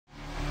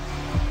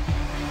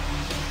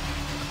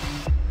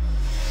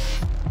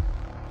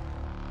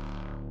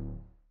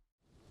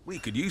We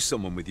could use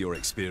someone with your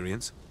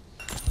experience.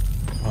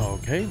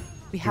 Okay.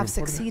 We have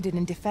succeeded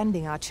in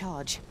defending our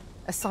charge.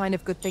 A sign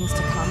of good things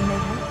to come,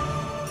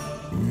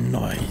 maybe?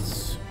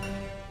 Nice.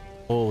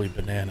 Holy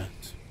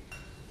bananas.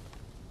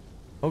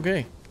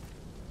 Okay.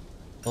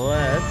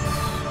 Let's...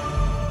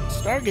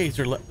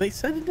 Stargazer, they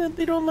said that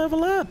they don't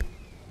level up.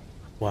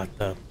 What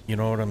the... You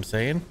know what I'm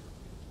saying?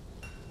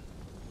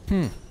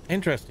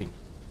 Interesting.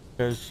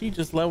 Because she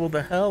just leveled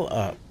the hell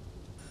up.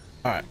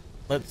 Alright.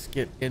 Let's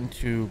get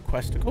into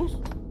questicles.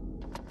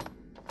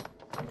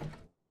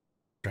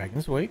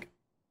 Dragon's Wake.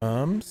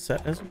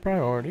 Set as a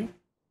priority.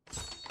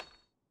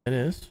 It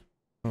is.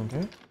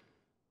 Okay.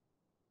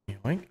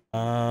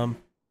 Yoink.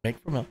 Make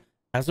from hell.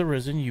 As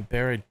Arisen, you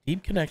bear a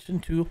deep connection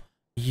to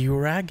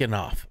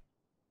Uraganov,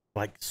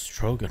 like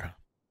Stroganoff.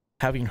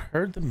 Having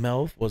heard the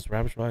Melv was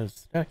ravaged by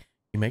his attack,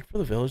 you make for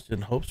the village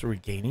in hopes of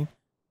regaining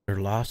their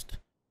lost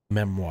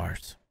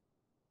memoirs.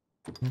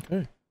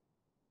 Okay.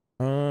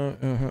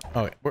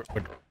 Okay, we're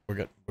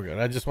good. We're good.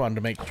 I just wanted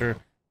to make sure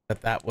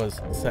that that was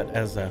set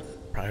as a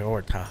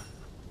priority.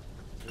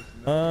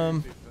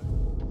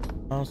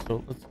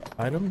 Also, let's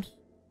items.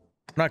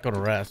 We're not going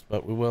to rest,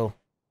 but we will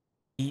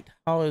eat.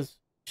 How is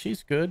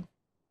she's good?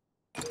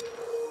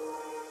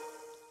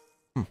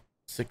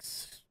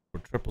 6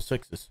 or triple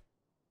sixes.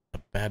 A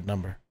bad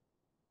number.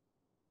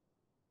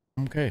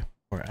 Okay,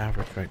 we're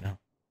average right now.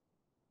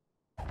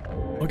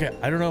 Okay,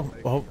 I don't know.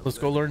 Well, let's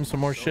go learn some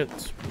more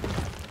shits.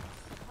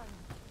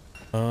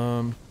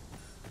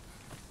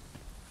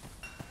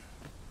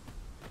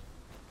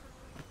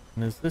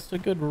 And is this a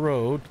good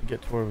road to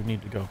get to where we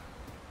need to go?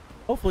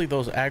 Hopefully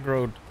those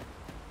aggroed.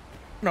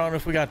 No, and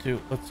if we got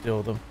to, let's deal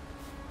with them.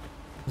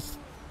 Let's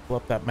pull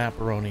up that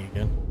macaroni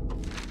again.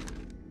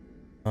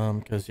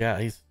 Because yeah,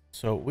 he's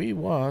so we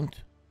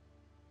want.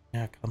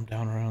 Yeah, come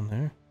down around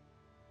there.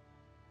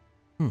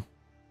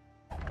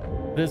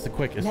 It is the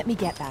quickest. Let me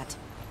get that.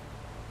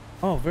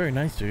 Oh, very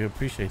nice of you.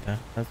 Appreciate that.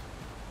 That's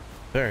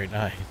very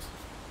nice.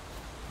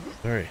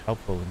 Very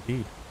helpful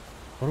indeed.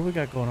 What do we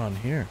got going on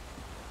here?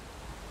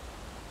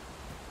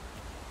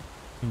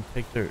 You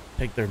can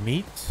take their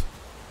meats.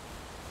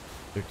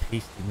 Their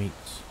tasty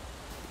meats.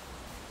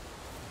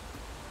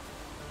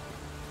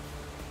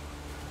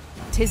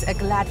 'Tis a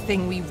glad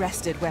thing we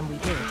rested when we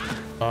did.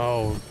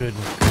 Oh,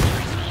 goodness.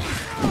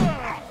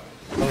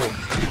 Oh.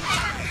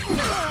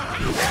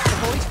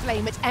 Avoid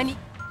flame at any...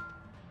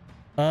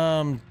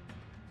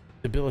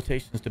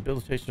 Debilitation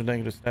of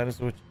negative status,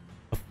 which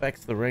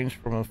affects the range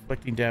from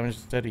inflicting damage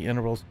at steady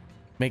intervals,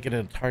 making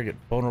a target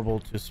vulnerable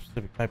to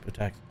specific type of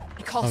attacks.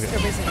 Because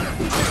Arisen, you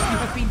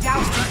have been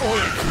doused in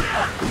oil.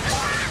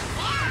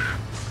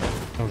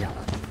 Okay.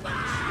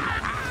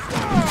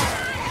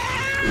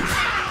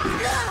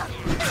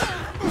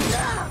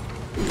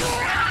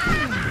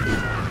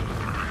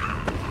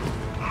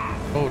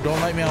 Oh, don't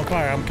light me on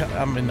fire.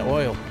 I'm in the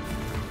oil.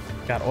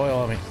 Got oil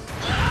on me.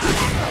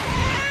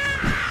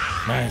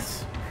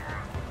 Nice.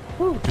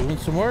 Woo, doing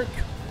some work.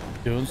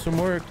 Doing some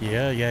work.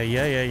 Yeah.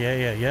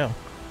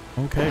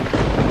 Okay.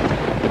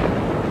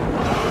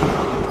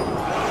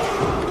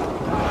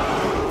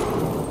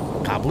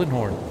 Goblin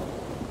horn.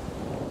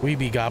 We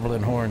be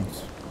goblin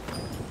horns.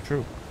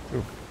 True.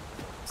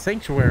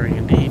 Sanctuary,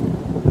 indeed.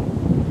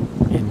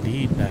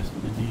 Indeed, best.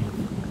 Indeed.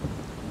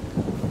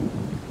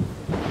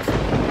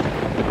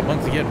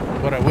 Once again,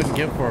 what I wouldn't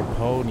give for a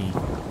pony.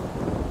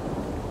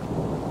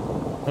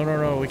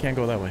 No, we can't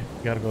go that way.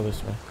 We gotta go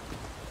this way.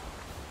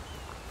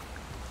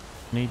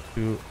 Need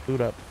to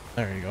loot up.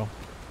 There you go.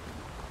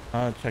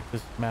 Check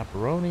this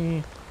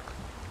macaroni.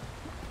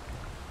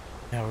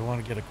 Yeah, we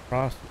want to get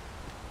across.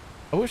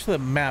 I wish the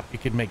map you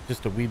could make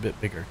just a wee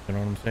bit bigger. You know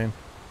what I'm saying?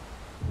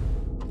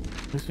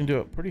 We can do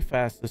it pretty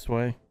fast this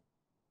way.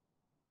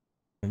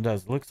 It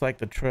does. Looks like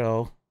the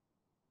trail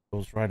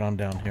goes right on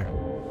down here.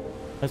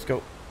 Let's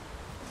go.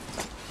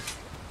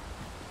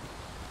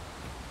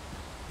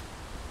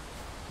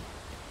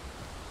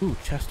 Ooh,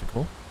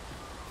 chesticle.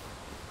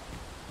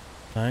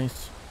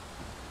 Nice.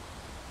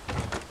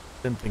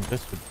 Didn't think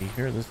this would be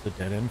here. This is the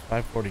dead end.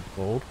 540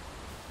 gold.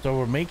 So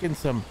we're making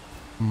some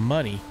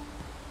money.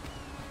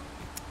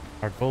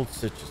 Our gold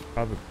stitch is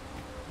probably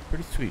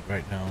pretty sweet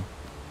right now.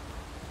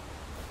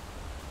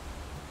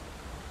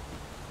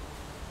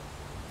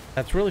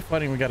 That's really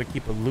funny. We got to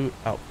keep a loot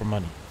out for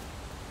money.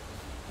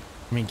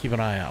 I mean, keep an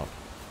eye out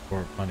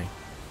for money.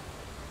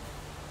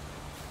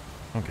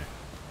 Okay.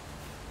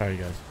 Sorry,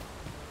 guys.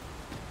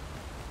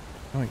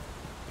 Oh,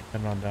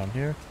 heading on down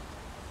here.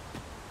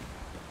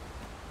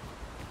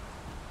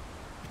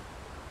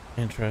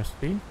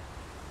 Interesting.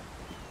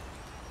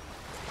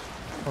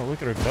 Oh,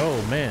 look at her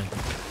go, man.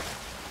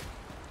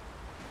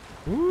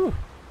 Ooh.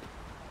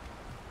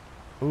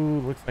 Ooh,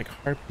 looks like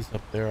harpies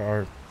up there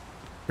are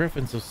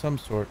griffins of some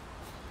sort.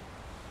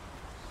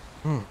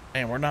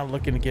 Man, we're not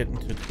looking to get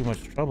into too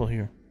much trouble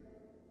here.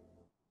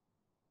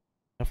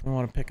 Definitely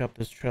want to pick up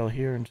this trail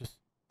here and just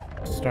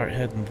start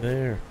heading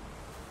there.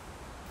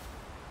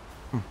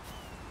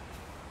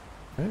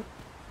 Okay.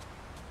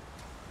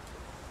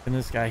 And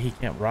this guy, he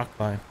can't rock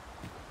climb.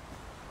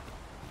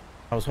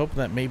 I was hoping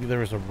that maybe there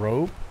was a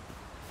rope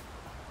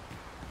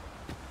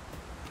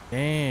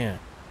Damn.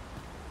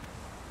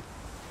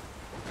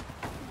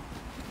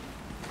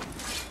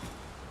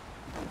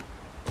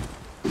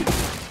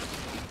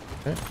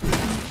 Okay.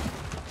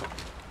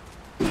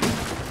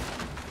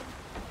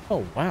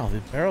 Oh wow, the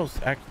barrels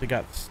actually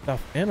got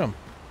stuff in them.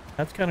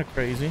 That's kind of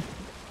crazy.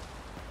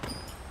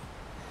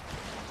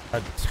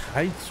 A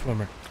tide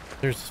swimmer.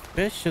 There's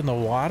fish in the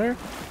water?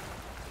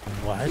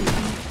 What?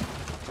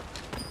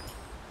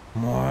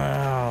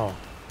 Wow.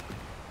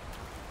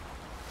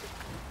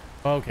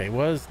 Okay,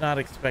 was not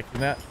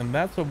expecting that. And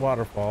that's a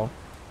waterfall.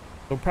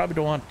 So probably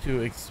don't want to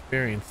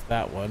experience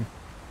that one.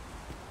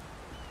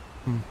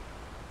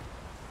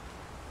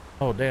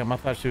 Oh damn, I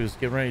thought she was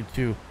getting ready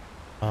to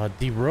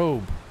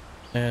derobe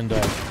and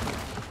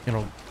you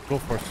know, go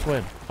for a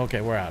swim.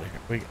 Okay, we're out of here.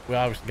 We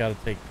obviously got to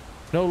take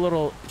no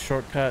little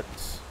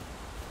shortcuts,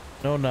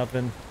 no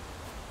nothing.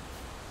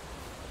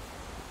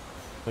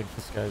 Like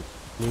this guy's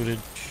looted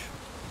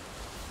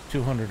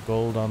 200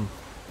 gold on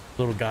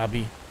little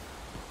Gobby.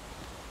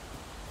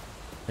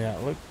 Yeah,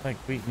 it looks like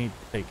we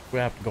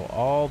have to go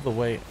all the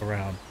way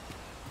around.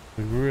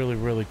 We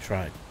really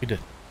tried. We did.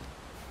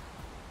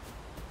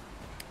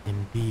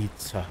 Indeed,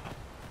 sir.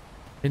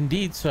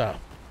 Indeed, sir.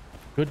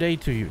 Good day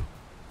to you.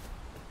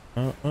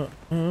 Alright.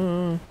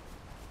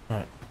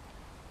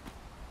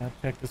 I'll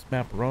check this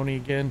macaroni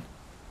again,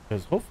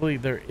 because hopefully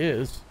there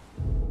is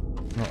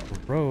a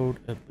road.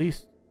 At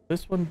least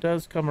this one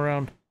does come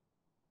around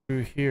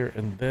through here,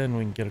 and then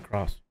we can get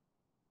across.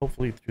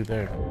 Hopefully through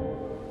there.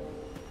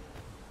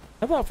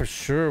 I thought for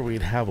sure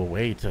we'd have a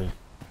way to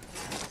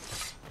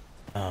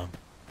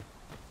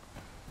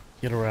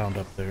get around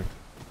up there.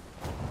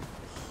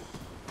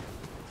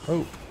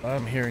 Oh,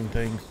 I'm hearing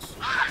things.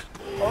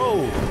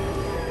 Oh!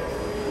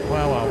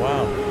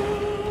 Wow.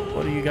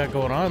 What do you got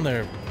going on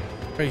there,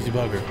 crazy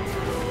bugger?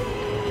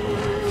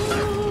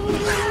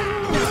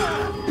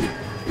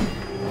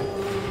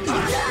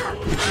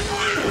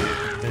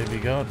 Maybe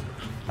go.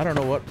 I don't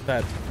know what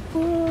that...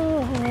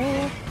 Oh,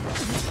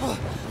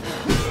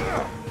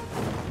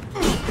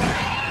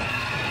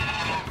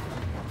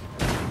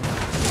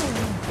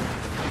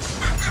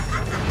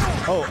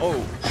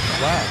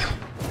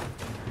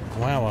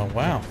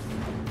 wow.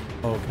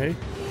 Okay.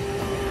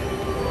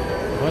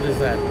 What is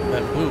that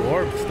blue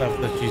orb stuff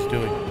that she's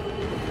doing?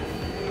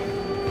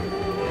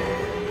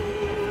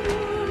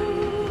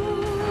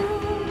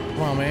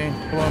 Come on, man.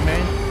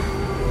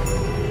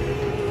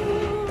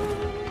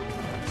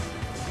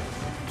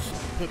 Just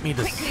put me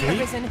to Quickly, sleep.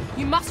 Arisen,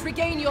 you must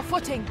regain your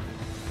footing.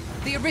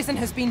 The Arisen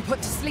has been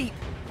put to sleep.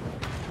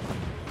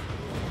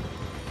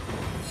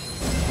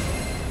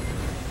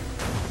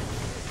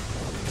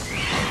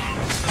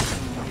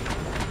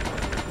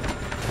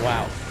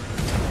 Wow.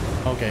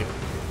 Okay.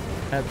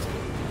 That's...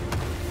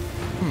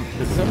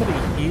 Is somebody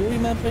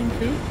healing that thing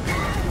too?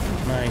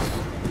 Nice.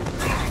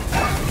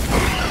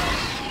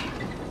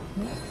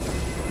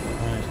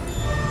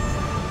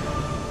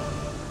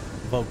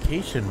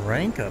 Vocation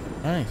rank up.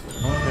 Nice.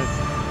 Okay.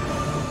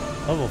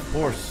 Level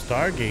 4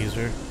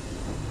 stargazer.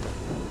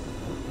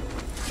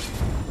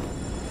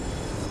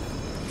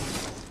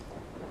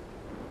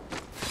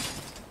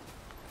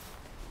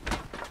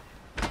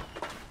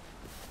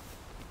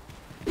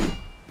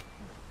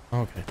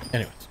 Okay.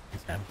 Anyways,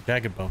 let's have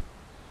jagged bow.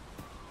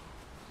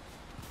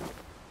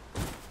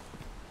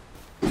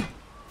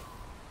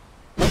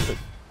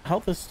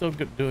 Health is still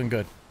good, doing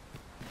good.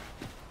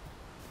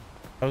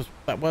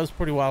 That was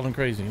pretty wild and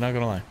crazy, not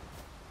gonna lie.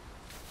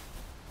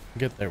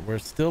 Get there. We're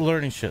still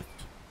learning shit.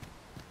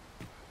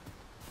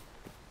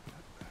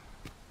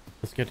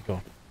 Let's get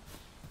going.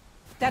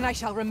 Then I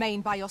shall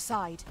remain by your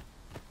side.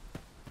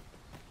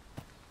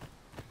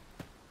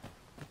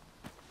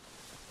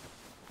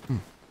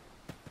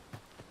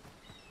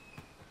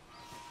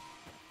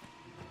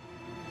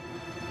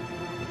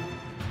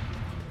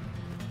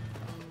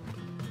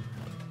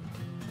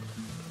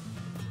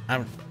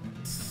 I'm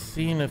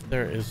seeing if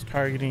there is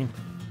targeting.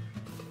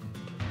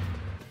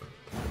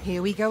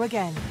 Here we go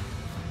again.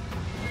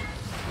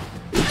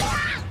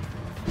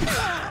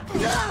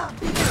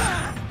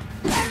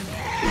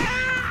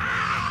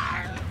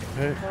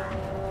 Okay.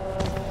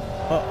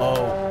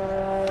 Uh-oh.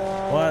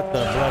 What the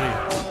bloody...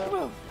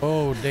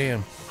 Oh,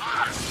 damn.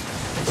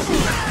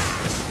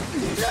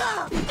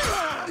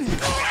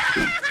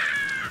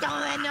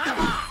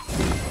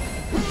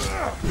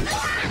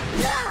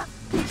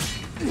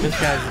 This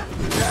guy's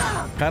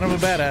kind of a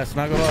badass,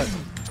 not gonna lie.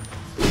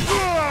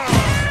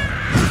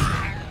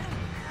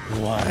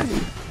 What?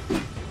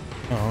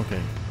 Oh,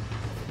 okay.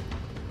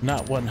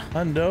 Not one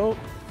hundo.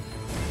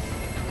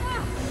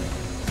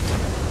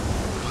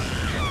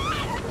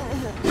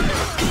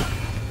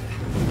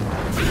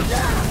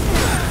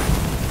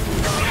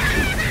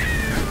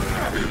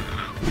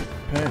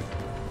 Okay.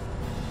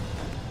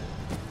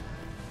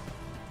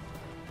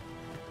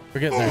 We're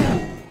getting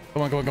there.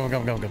 Come on.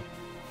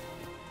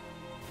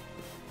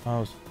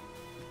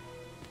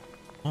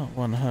 Oh,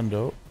 one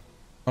hundo.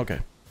 Okay.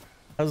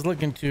 I was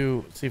looking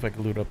to see if I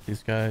could loot up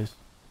these guys.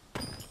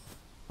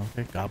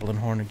 Okay, goblin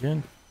horn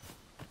again.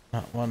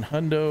 Not one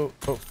hundo.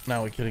 Oh,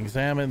 now we can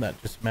examine.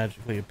 That just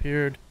magically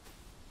appeared.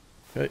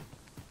 Okay.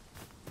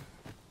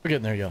 We're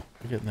getting there, y'all.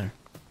 We're getting there.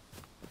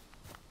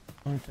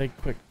 I'm gonna take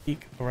a quick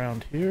peek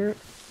around here.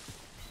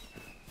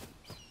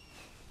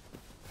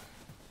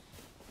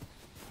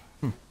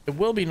 It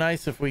will be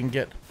nice if we can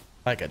get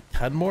like a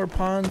ton more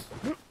pawns.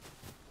 Look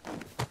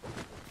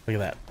at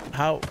that.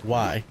 How?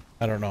 Why?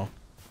 I don't know.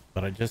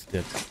 But I just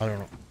did. I don't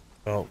know.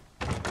 Oh.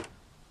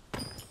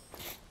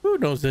 Who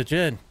knows the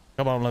gin?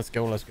 Come on, let's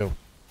go. Let's go.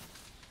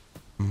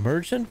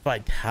 Merchant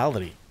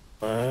vitality.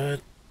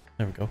 What?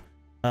 There we go.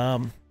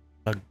 A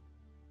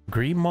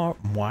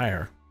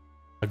grimoire.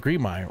 A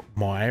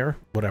grimoire.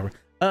 Whatever.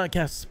 Cast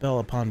a spell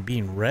upon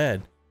being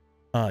read.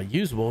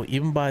 Usable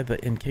even by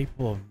the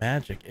incapable of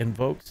magic.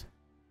 Invokes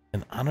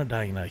an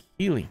anodyne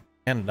healing.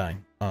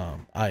 Anodyne.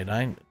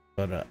 Iodine.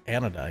 But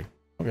anodyne.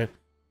 Okay.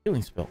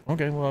 Healing spell.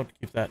 Okay, well, I'll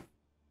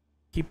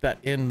keep that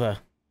in the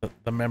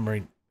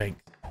memory bank.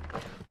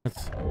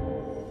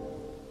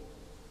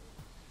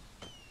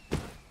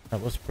 That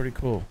was pretty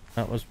cool.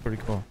 That was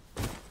pretty cool.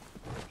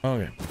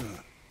 Okay.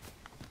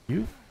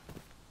 You?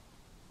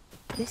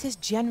 This is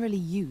generally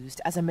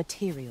used as a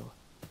material.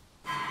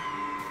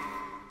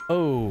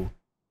 Oh.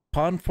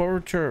 Pawn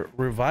forfeiture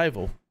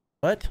revival.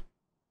 What?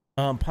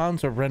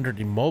 Pawns are rendered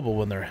immobile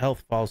when their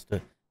health falls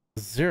to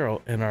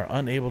 0 and are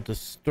unable to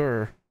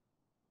stir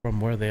from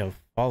where they have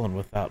fallen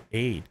without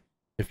aid.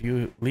 If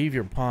you leave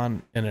your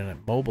pawn in an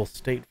immobile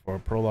state for a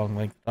prolonged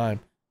length of time,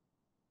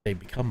 they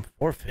become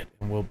forfeit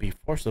and will be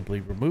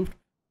forcibly removed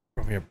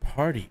from your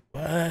party.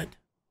 What?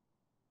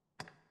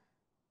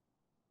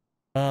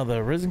 The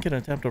Arisen can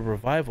attempt a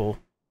revival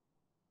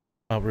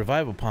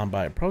pawn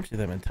by approaching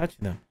them and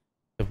touching them.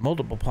 If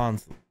multiple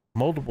pawns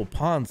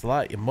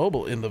lie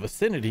immobile in the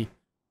vicinity,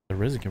 the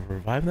Arisen can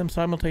revive them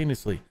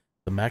simultaneously.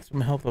 The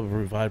maximum health of a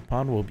revived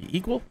pawn will be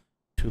equal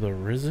to the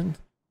Arisen's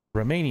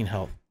remaining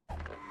health.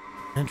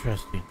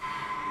 Interesting.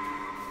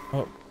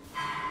 Oh.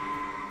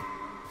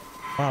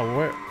 Wow,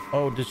 where?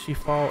 Oh, did she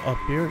fall up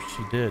here?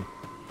 She did.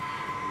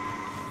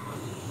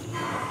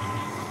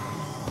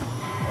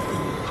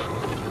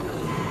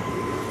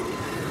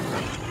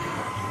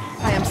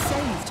 I am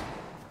saved.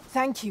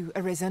 Thank you,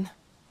 Arisen.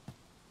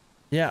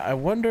 Yeah, I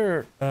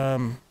wonder,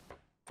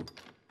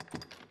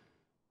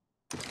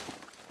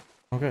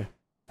 okay.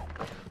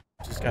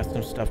 She's got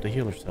some stuff to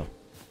heal herself.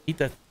 Eat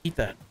that, eat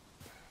that.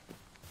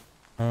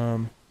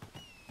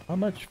 How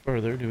much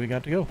further do we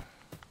got to go?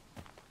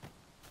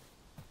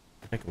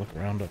 Take a look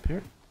around up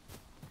here.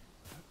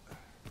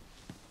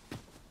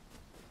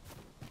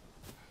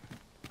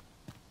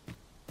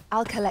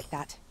 I'll collect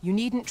that. You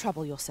needn't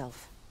trouble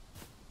yourself.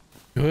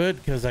 Good,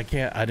 because I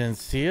didn't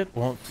see it,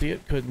 won't see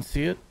it, couldn't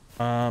see it.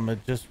 It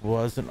just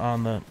wasn't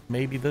on the,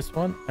 maybe this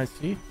one, I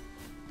see.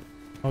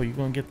 Oh, you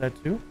gonna get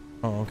that too?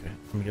 Oh, okay,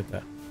 let me get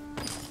that.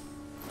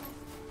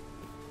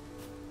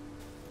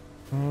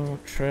 Oh,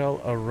 trail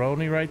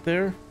Aroni right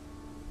there.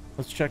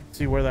 Let's check and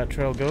see where that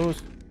trail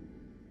goes.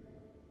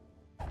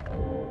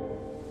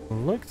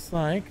 Looks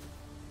like,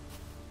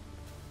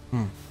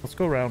 let's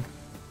go around.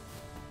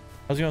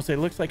 I was gonna say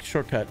looks like a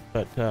shortcut,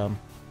 but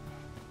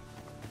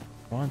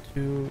what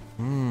do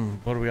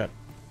we got?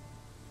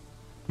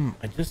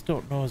 I just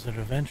don't know as an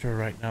adventurer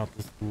right now at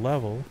this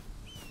level.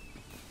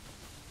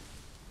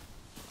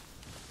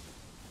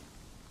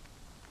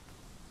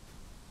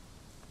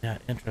 Yeah,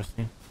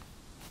 interesting.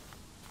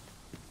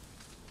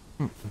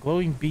 A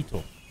glowing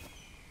beetle.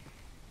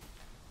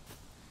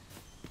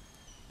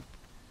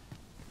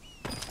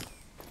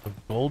 A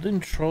golden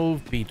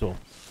trove beetle.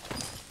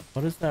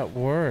 What is that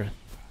worth?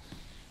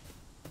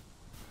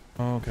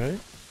 Okay,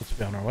 let's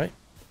be on our way.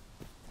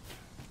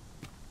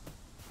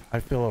 I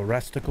feel a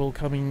resticle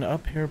coming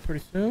up here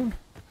pretty soon.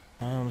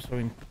 So we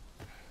can...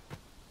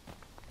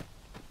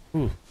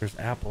 Ooh, there's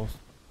apples.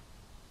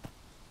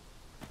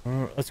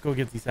 Let's go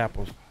get these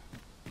apples,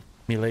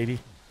 me lady.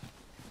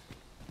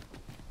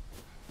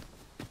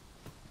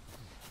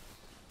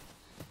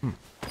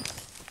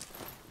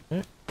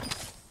 Okay.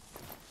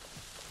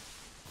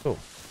 Cool.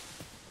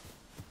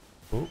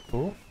 Cool,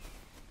 cool.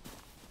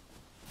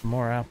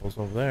 More apples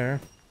over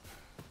there.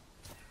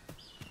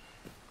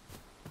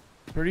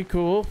 Pretty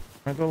cool.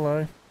 Not gonna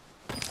lie.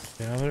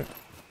 Gather.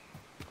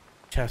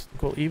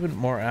 Chesticle. Even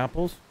more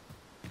apples.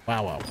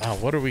 Wow, wow, wow.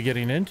 What are we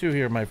getting into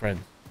here, my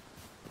friends?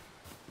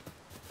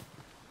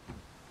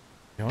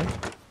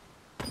 Yoink.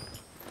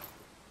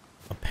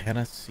 A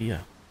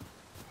panacea.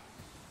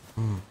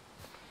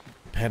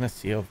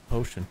 Panacea of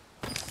potion.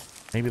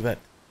 Maybe that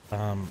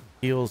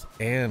heals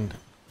and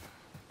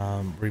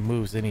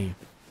removes any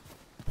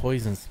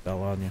poison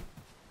spell on you.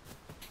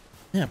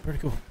 Yeah, pretty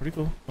cool. Pretty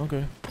cool.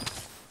 Okay.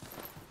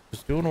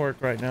 Just doing work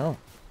right now.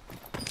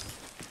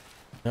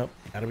 Nope,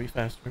 gotta be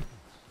faster.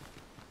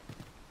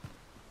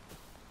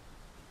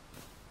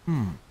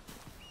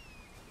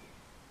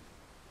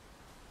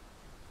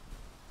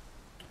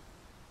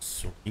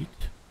 Sweet.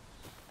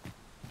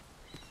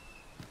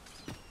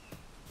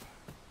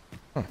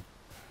 Huh.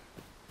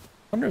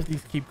 Wonder if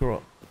these keep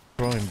growing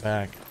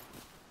back.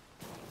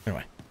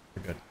 Anyway,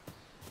 we're good.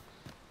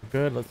 We're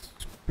good. Let's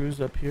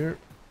cruise up here.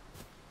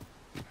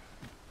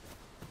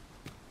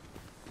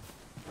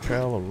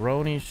 Trail of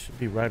Roni should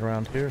be right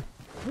around here.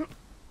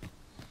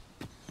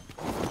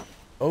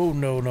 Oh,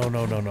 no.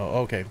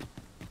 Okay.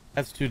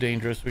 That's too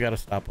dangerous. We got to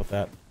stop with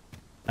that.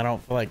 I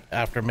don't feel like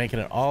after making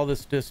it all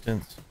this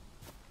distance,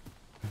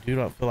 I do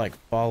not feel like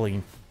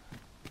falling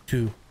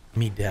to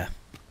me death.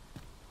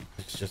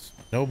 It's just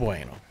no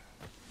bueno.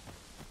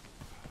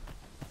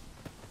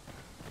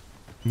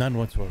 None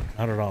whatsoever.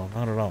 Not at all.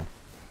 Not at all.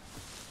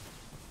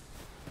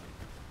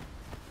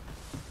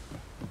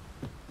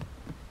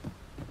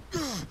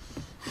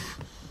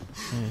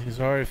 He's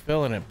already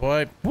feeling it,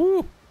 boy.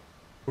 Woo!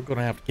 We're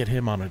gonna have to get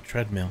him on a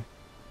treadmill.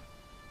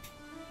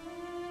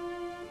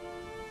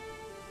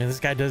 And this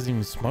guy doesn't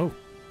even smoke.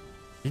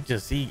 He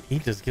just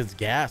gets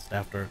gassed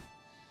after.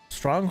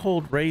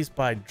 Stronghold raised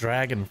by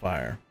dragon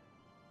fire.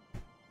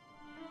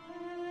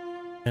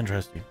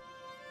 Interesting.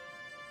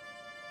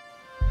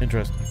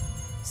 Interesting.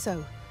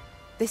 So,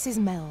 this is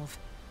Melv.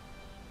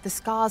 The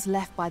scars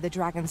left by the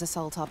dragon's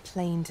assault are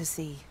plain to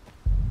see.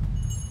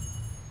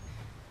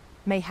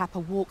 Mayhap a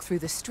walk through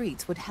the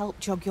streets would help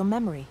jog your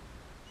memory.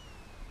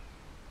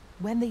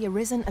 When the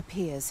Arisen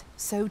appears,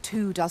 so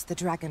too does the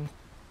dragon.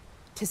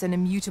 'Tis an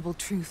immutable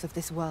truth of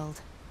this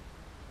world.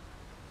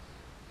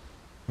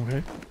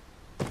 Okay.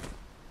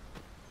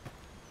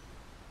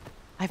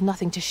 I've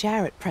nothing to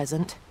share at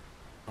present.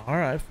 All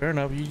right, fair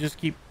enough. You just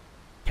keep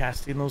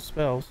casting those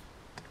spells.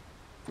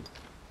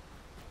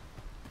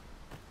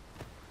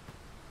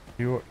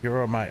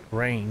 You're on my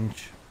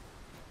range.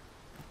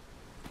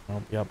 I'll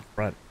be up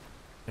front,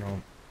 you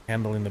know,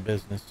 handling the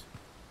business.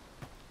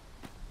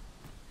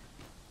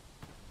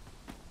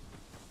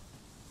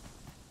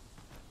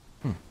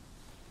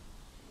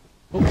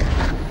 Oh,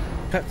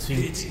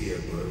 cutscene.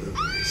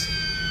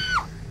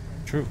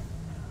 True.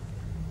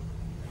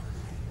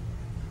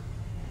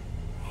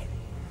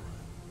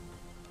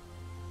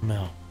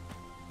 Mel.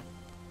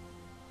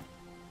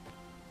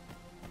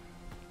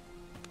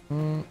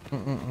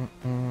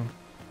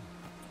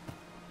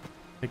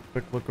 Take a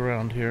quick look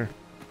around here.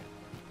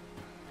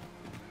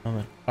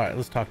 All right,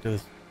 let's talk to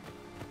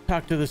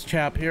this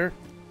chap here.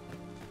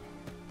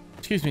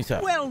 Excuse me,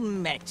 sir. Well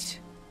met.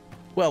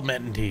 Well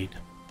met indeed.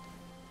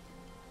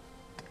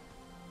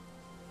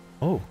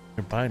 Oh,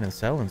 you're buying and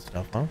selling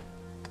stuff, huh?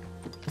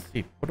 Let's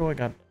see. What do I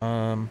got?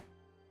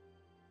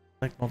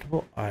 Like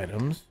multiple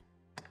items.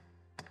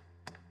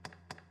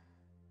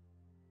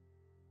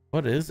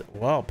 What is it?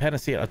 Wow,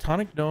 panacea, a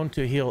tonic known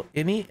to heal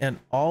any and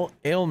all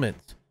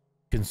ailments.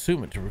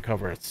 Consume it to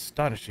recover an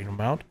astonishing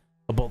amount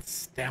of both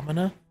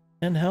stamina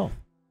and health.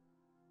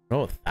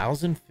 Oh,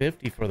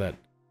 1,050 for that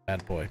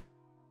bad boy.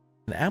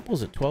 And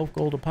apples at 12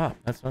 gold a pop.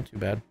 That's not too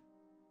bad.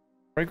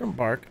 Fragrant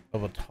bark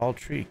of a tall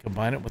tree.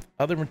 Combine it with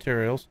other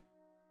materials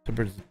to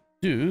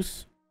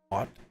produce a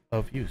lot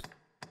of use.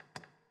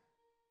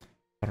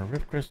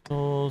 Rift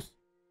crystals.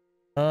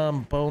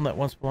 Bone that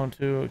once belonged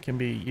to can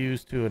be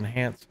used to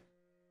enhance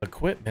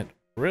equipment.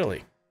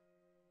 Really?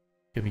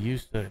 Can be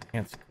used to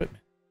enhance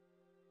equipment.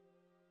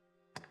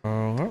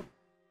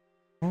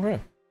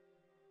 Okay.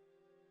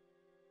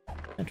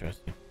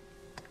 Interesting.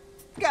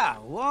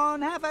 Go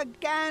on, have a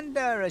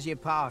gander as you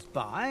pass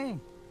by.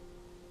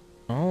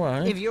 All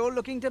right. If you're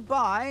looking to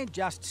buy,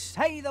 just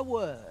say the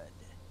word.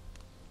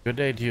 Good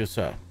day to you,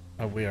 sir.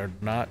 We are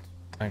not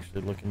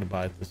actually looking to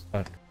buy at this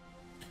time.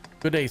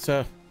 Good day,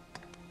 sir.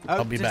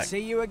 I'll be back.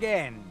 See you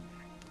again.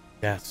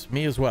 Yes,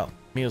 me as well.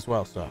 Me as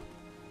well, sir.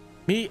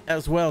 Me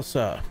as well,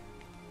 sir.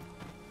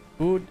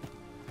 Good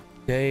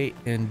day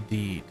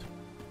indeed.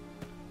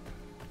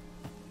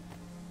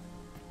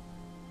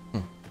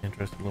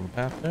 Interesting little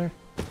path there.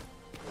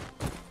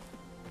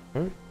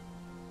 Right.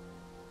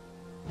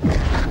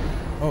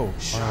 Oh,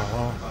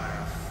 wow. By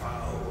a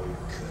foul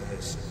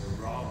curse,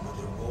 robbed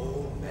of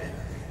all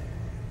memory.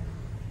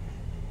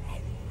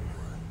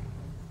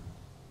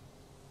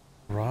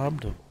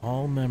 Robbed of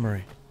all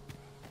memory.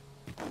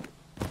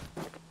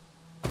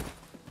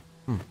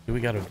 Do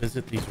we gotta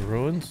visit these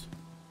ruins? Is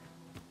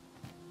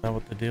that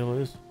what the deal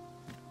is?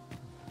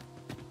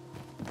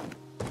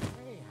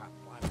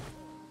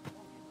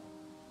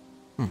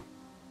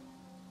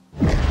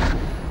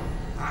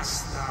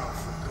 Hast thou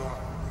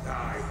forgotten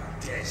thy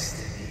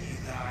destiny,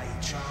 thy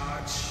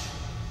charge?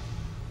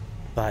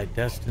 Thy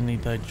destiny,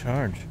 thy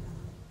charge.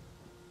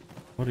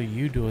 What are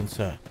you doing,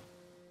 sir?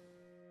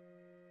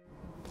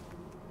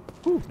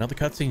 Ooh, another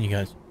cutscene, you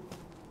guys.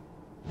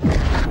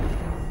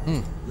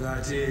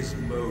 That is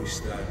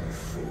most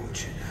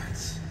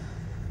unfortunate.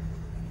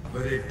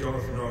 But it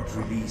doth not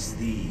release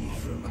thee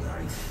from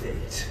thy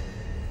fate.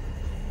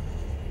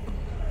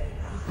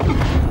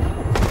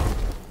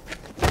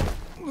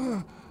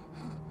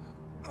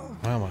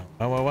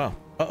 Wow.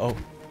 Uh-oh.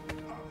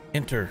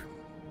 Enter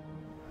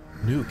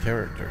new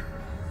character.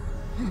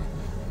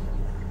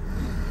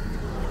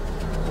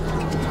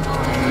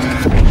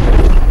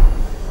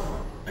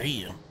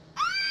 Damn.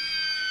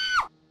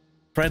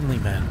 Friendly,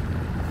 man.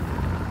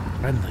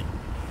 Friendly.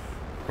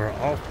 We're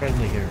all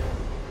friendly here.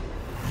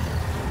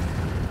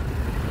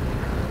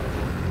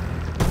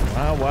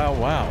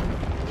 Wow.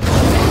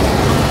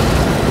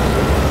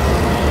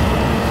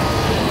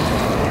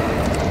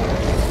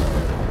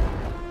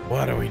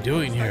 What are we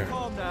doing here?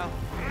 Calm now.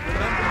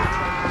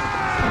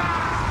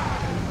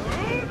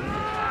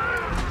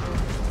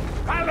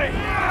 Rally!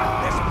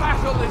 This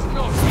battle is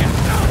not yet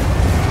done.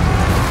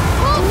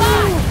 Pull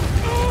back!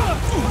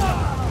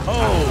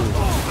 Oh!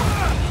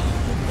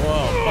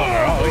 Whoa,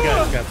 bugger. Oh, we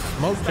got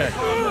smoke check.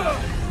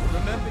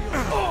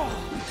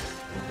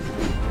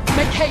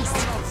 Make haste!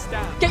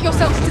 Get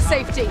yourselves to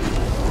safety!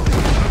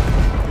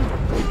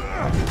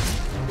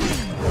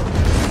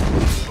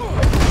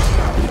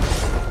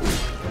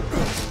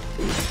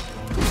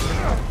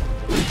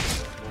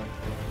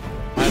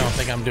 I don't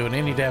think I'm doing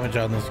any damage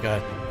on this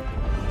guy.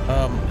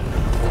 Oh.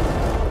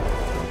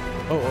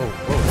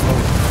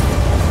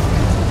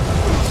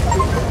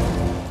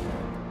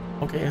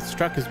 Okay, it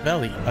struck his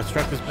belly. I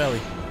struck his belly.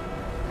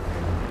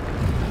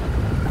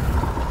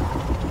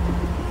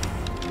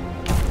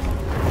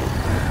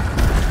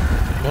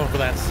 Going for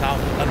that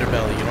south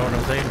underbelly, you know what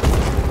I'm saying?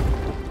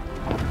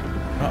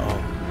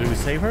 Uh-oh. Did we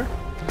save her?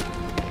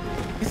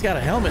 He's got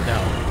a helmet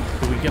now.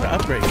 Did we get an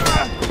upgrade?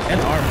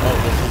 And arm. Oh,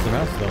 this isn't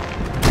us, though.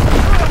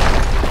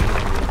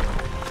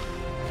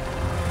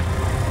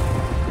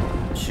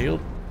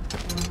 Shield.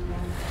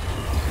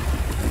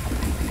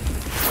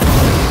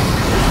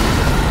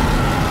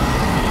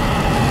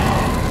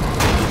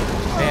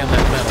 And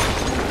that metal.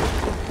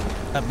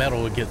 That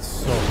metal would get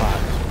so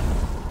hot.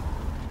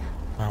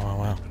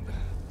 Wow.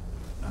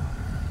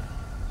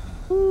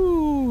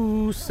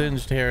 Ooh,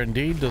 singed hair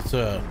indeed. That's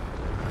nice.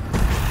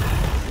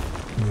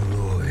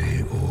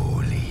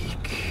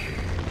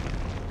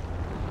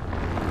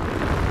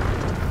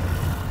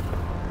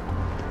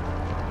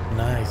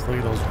 Look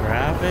at those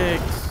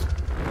graphics.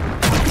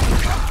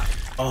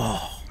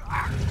 Oh,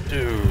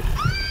 dude.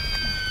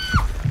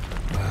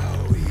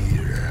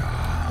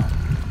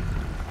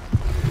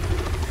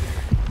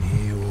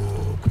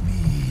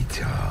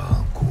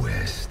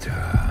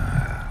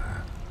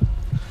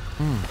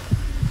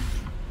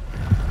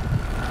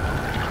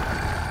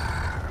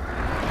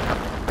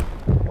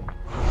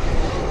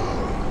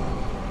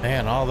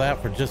 Man, all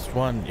that for just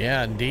one.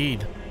 Yeah,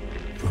 indeed.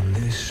 From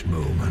this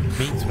moment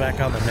Meat's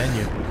back on the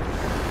menu.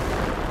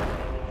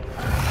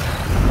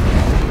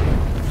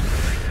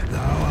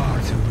 thou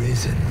art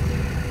arisen.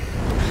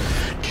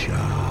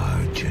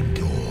 Charge and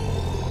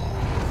all.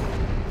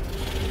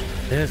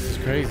 This is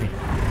crazy.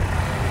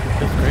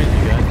 That's crazy,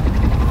 guys.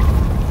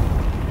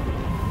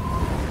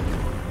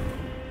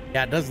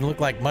 Yeah, it doesn't look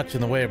like much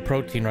in the way of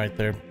protein right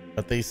there,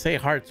 but they say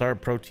hearts are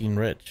protein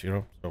rich, you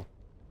know, so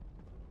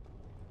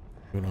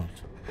who knows?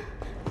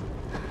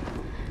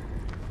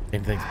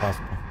 Anything's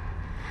possible.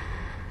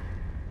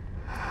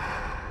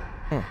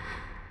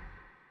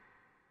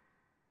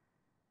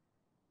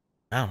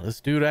 Wow,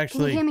 this dude Can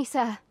actually... you hear me,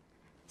 sir?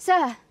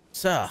 Sir!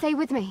 Sir! Stay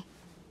with me.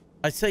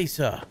 I say,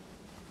 sir.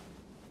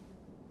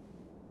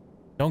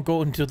 Don't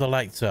go into the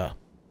light, sir.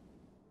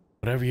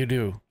 Whatever you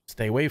do,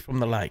 stay away from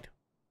the light.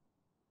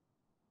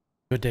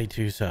 Good day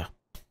to you, sir.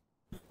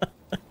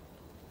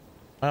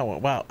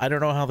 Wow. I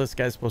don't know how this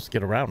guy's supposed to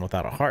get around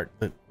without a heart.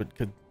 That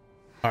could...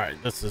 All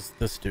right, this is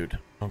this dude.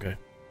 Okay.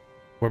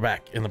 We're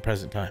back in the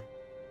present time.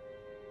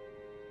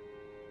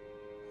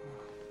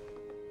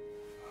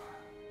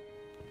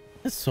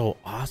 That's so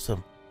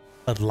awesome.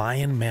 A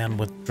lion man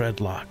with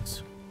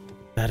dreadlocks.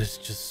 That is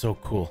just so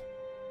cool.